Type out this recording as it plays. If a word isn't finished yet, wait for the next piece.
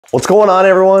What's going on,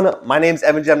 everyone? My name's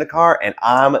Jevnikar, and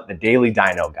I'm the Daily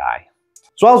Dino Guy.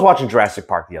 So I was watching Jurassic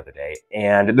Park the other day,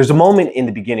 and there's a moment in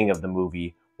the beginning of the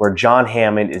movie where John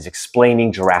Hammond is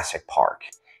explaining Jurassic Park.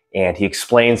 And he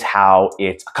explains how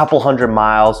it's a couple hundred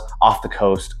miles off the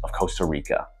coast of Costa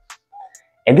Rica.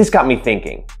 And this got me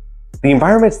thinking, the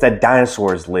environments that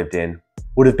dinosaurs lived in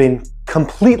would have been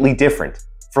completely different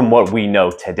from what we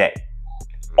know today.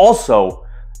 Also,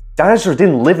 dinosaurs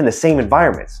didn't live in the same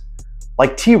environments.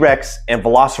 Like T-Rex and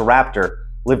Velociraptor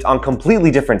lived on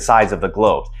completely different sides of the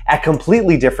globe at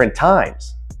completely different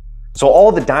times. So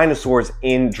all the dinosaurs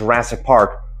in Jurassic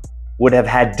Park would have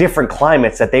had different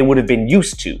climates that they would have been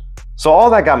used to. So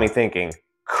all that got me thinking,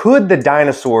 could the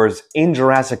dinosaurs in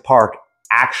Jurassic Park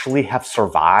actually have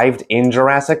survived in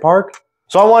Jurassic Park?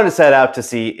 So I wanted to set out to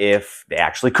see if they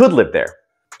actually could live there.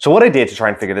 So what I did to try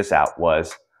and figure this out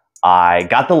was I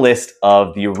got the list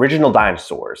of the original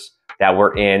dinosaurs that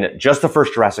were in just the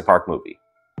first Jurassic Park movie.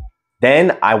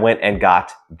 Then I went and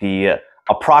got the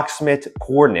approximate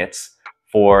coordinates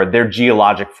for their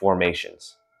geologic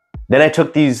formations. Then I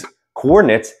took these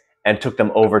coordinates and took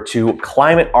them over to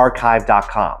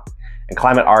climatearchive.com. And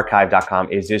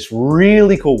climatearchive.com is this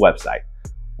really cool website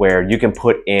where you can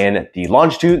put in the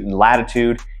longitude and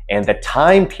latitude and the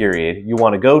time period you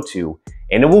want to go to,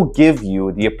 and it will give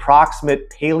you the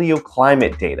approximate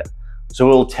paleoclimate data.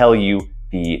 So it will tell you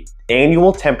the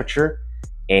annual temperature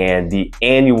and the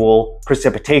annual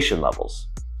precipitation levels.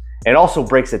 It also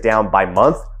breaks it down by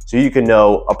month, so you can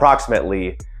know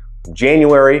approximately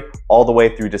January all the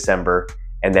way through December,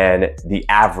 and then the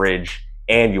average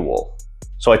annual.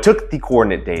 So I took the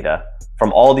coordinate data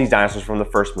from all these dinosaurs from the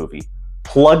first movie,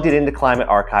 plugged it into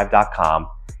climatearchive.com,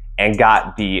 and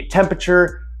got the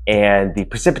temperature and the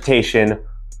precipitation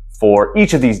for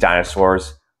each of these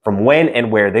dinosaurs from when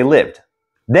and where they lived.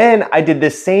 Then I did the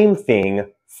same thing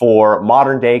for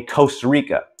modern day Costa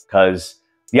Rica, because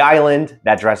the island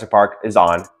that Jurassic Park is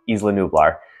on, Isla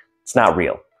Nublar, it's not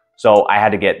real. So I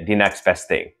had to get the next best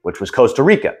thing, which was Costa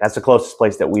Rica. That's the closest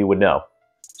place that we would know.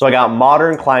 So I got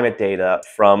modern climate data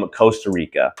from Costa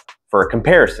Rica for a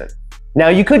comparison. Now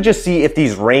you could just see if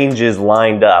these ranges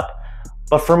lined up,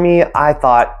 but for me, I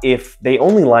thought if they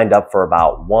only lined up for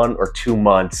about 1 or 2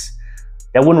 months,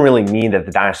 that wouldn't really mean that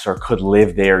the dinosaur could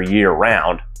live there year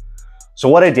round. So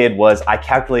what I did was I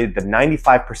calculated the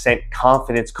 95%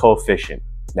 confidence coefficient.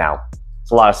 Now,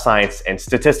 it's a lot of science and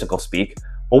statistical speak,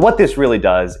 but what this really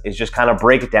does is just kind of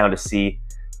break it down to see,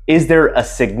 is there a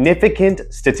significant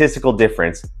statistical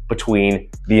difference between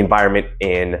the environment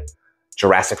in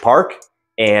Jurassic Park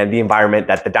and the environment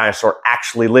that the dinosaur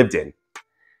actually lived in?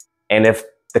 And if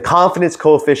the confidence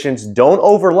coefficients don't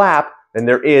overlap, then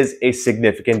there is a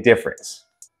significant difference.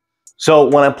 So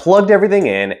when I plugged everything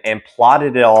in and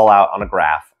plotted it all out on a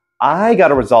graph, I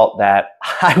got a result that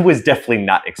I was definitely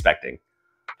not expecting.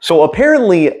 So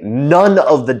apparently none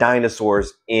of the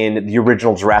dinosaurs in the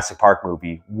original Jurassic Park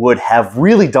movie would have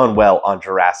really done well on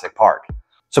Jurassic Park.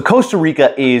 So Costa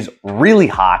Rica is really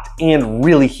hot and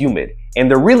really humid, and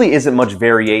there really isn't much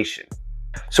variation.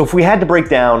 So if we had to break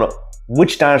down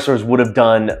which dinosaurs would have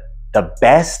done the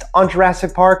best on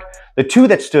Jurassic Park, the two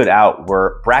that stood out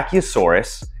were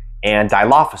Brachiosaurus and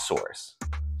Dilophosaurus.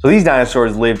 So these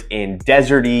dinosaurs lived in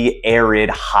deserty, arid,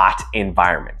 hot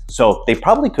environments. So they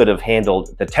probably could have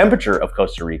handled the temperature of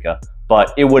Costa Rica,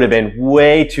 but it would have been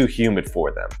way too humid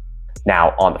for them.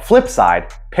 Now, on the flip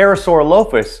side,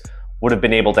 Parasaurolophus would have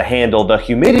been able to handle the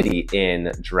humidity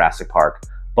in Jurassic Park,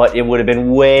 but it would have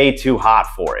been way too hot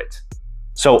for it.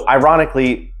 So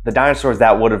ironically, the dinosaurs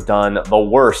that would have done the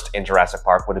worst in Jurassic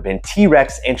Park would have been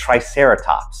T-Rex and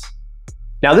Triceratops.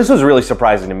 Now this was really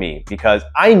surprising to me because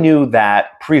I knew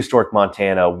that prehistoric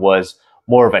Montana was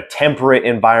more of a temperate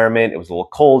environment. It was a little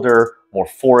colder, more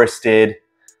forested.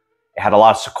 It had a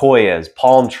lot of sequoias,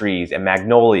 palm trees, and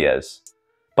magnolias.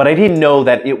 But I didn't know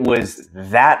that it was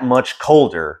that much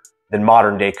colder than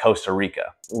modern day Costa Rica.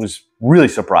 I was really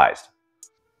surprised.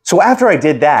 So after I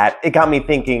did that, it got me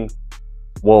thinking,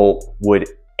 well, would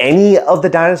any of the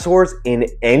dinosaurs in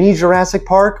any Jurassic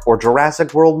Park or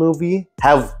Jurassic World movie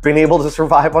have been able to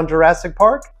survive on Jurassic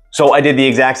Park? So I did the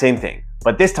exact same thing,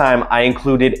 but this time I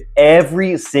included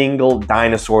every single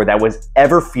dinosaur that was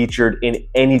ever featured in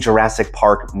any Jurassic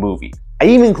Park movie. I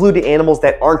even included animals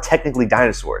that aren't technically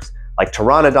dinosaurs, like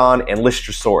Pteranodon and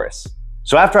Lystrosaurus.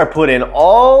 So after I put in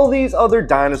all these other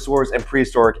dinosaurs and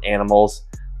prehistoric animals,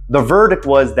 the verdict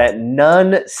was that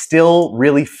none still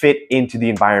really fit into the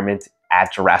environment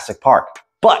at Jurassic Park.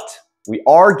 But we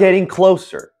are getting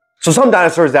closer. So some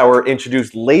dinosaurs that were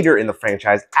introduced later in the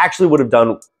franchise actually would have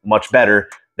done much better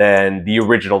than the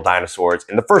original dinosaurs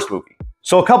in the first movie.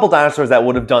 So a couple dinosaurs that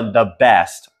would have done the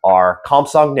best are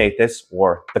Compsognathus,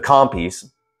 or the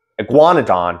Compies,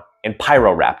 Iguanodon, and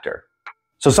Pyroraptor.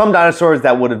 So some dinosaurs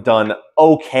that would have done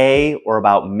okay or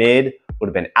about mid would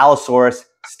have been Allosaurus,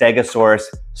 Stegosaurus,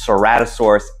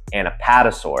 Ceratosaurus, and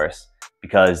Apatosaurus,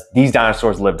 because these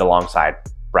dinosaurs lived alongside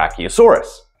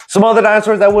Brachiosaurus. Some other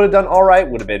dinosaurs that would have done all right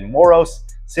would have been Moros,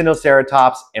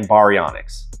 Sinoceratops, and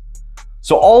Baryonyx.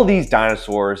 So all these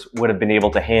dinosaurs would have been able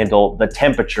to handle the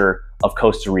temperature of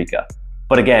Costa Rica.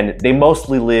 But again, they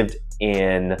mostly lived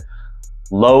in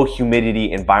low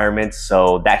humidity environments,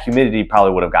 so that humidity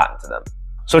probably would have gotten to them.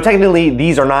 So technically,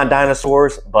 these are not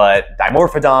dinosaurs, but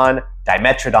Dimorphodon,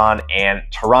 Dimetrodon, and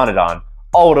Pteranodon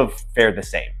all would have fared the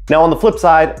same. Now on the flip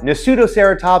side,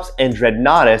 Pseudoceratops and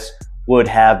Dreadnoughtus would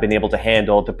have been able to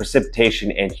handle the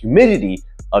precipitation and humidity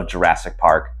of Jurassic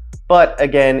Park, but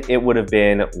again, it would have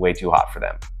been way too hot for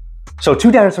them. So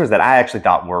two dinosaurs that I actually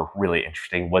thought were really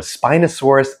interesting was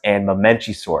Spinosaurus and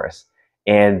Mamenchisaurus.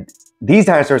 And these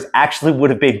dinosaurs actually would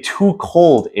have been too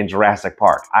cold in Jurassic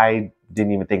Park. I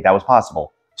didn't even think that was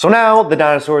possible. So now the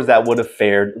dinosaurs that would have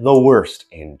fared the worst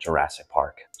in Jurassic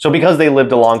Park. So because they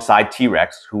lived alongside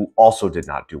T-Rex, who also did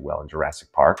not do well in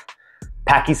Jurassic Park,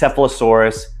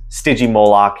 Pachycephalosaurus,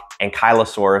 Stygimoloch,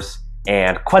 Ankylosaurus,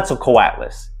 and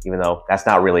Quetzalcoatlus, even though that's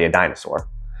not really a dinosaur.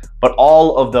 But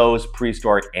all of those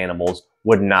prehistoric animals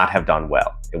would not have done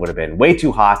well. It would have been way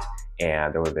too hot,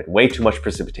 and there would have been way too much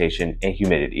precipitation and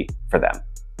humidity for them.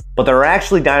 But there are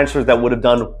actually dinosaurs that would have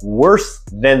done worse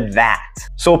than that.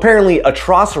 So apparently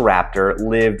Atrociraptor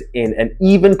lived in an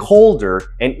even colder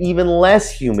and even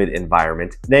less humid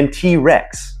environment than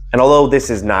T-Rex. And although this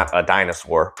is not a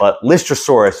dinosaur, but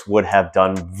Lystrosaurus would have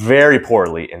done very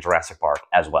poorly in Jurassic Park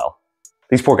as well.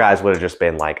 These poor guys would have just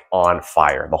been like on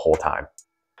fire the whole time.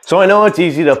 So I know it's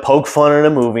easy to poke fun at a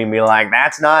movie and be like,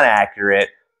 that's not accurate.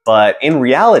 But in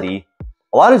reality,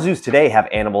 a lot of zoos today have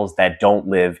animals that don't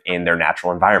live in their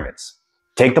natural environments.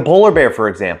 Take the polar bear, for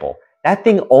example. That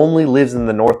thing only lives in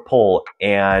the North Pole,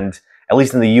 and at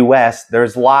least in the US,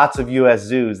 there's lots of US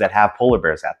zoos that have polar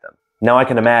bears at them. Now I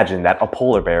can imagine that a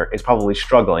polar bear is probably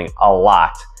struggling a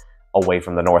lot away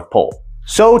from the North Pole.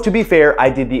 So to be fair, I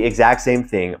did the exact same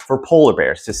thing for polar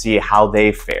bears to see how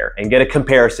they fare and get a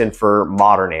comparison for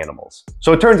modern animals.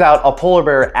 So it turns out a polar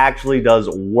bear actually does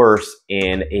worse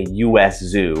in a US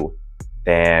zoo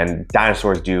than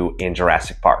dinosaurs do in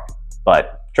Jurassic Park.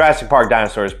 But Jurassic Park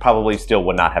dinosaurs probably still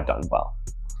would not have done well.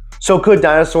 So could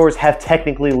dinosaurs have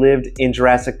technically lived in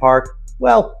Jurassic Park?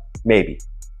 Well, maybe.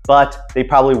 But they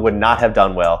probably would not have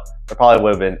done well. There probably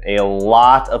would have been a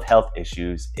lot of health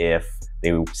issues if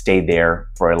they stayed there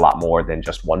for a lot more than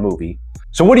just one movie.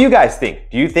 So what do you guys think?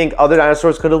 Do you think other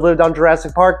dinosaurs could have lived on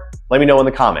Jurassic Park? Let me know in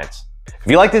the comments. If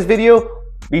you like this video,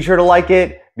 be sure to like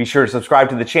it. Be sure to subscribe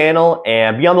to the channel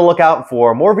and be on the lookout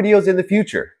for more videos in the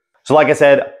future. So like I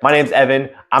said, my name's Evan,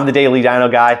 I'm the Daily Dino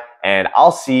Guy, and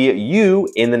I'll see you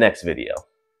in the next video.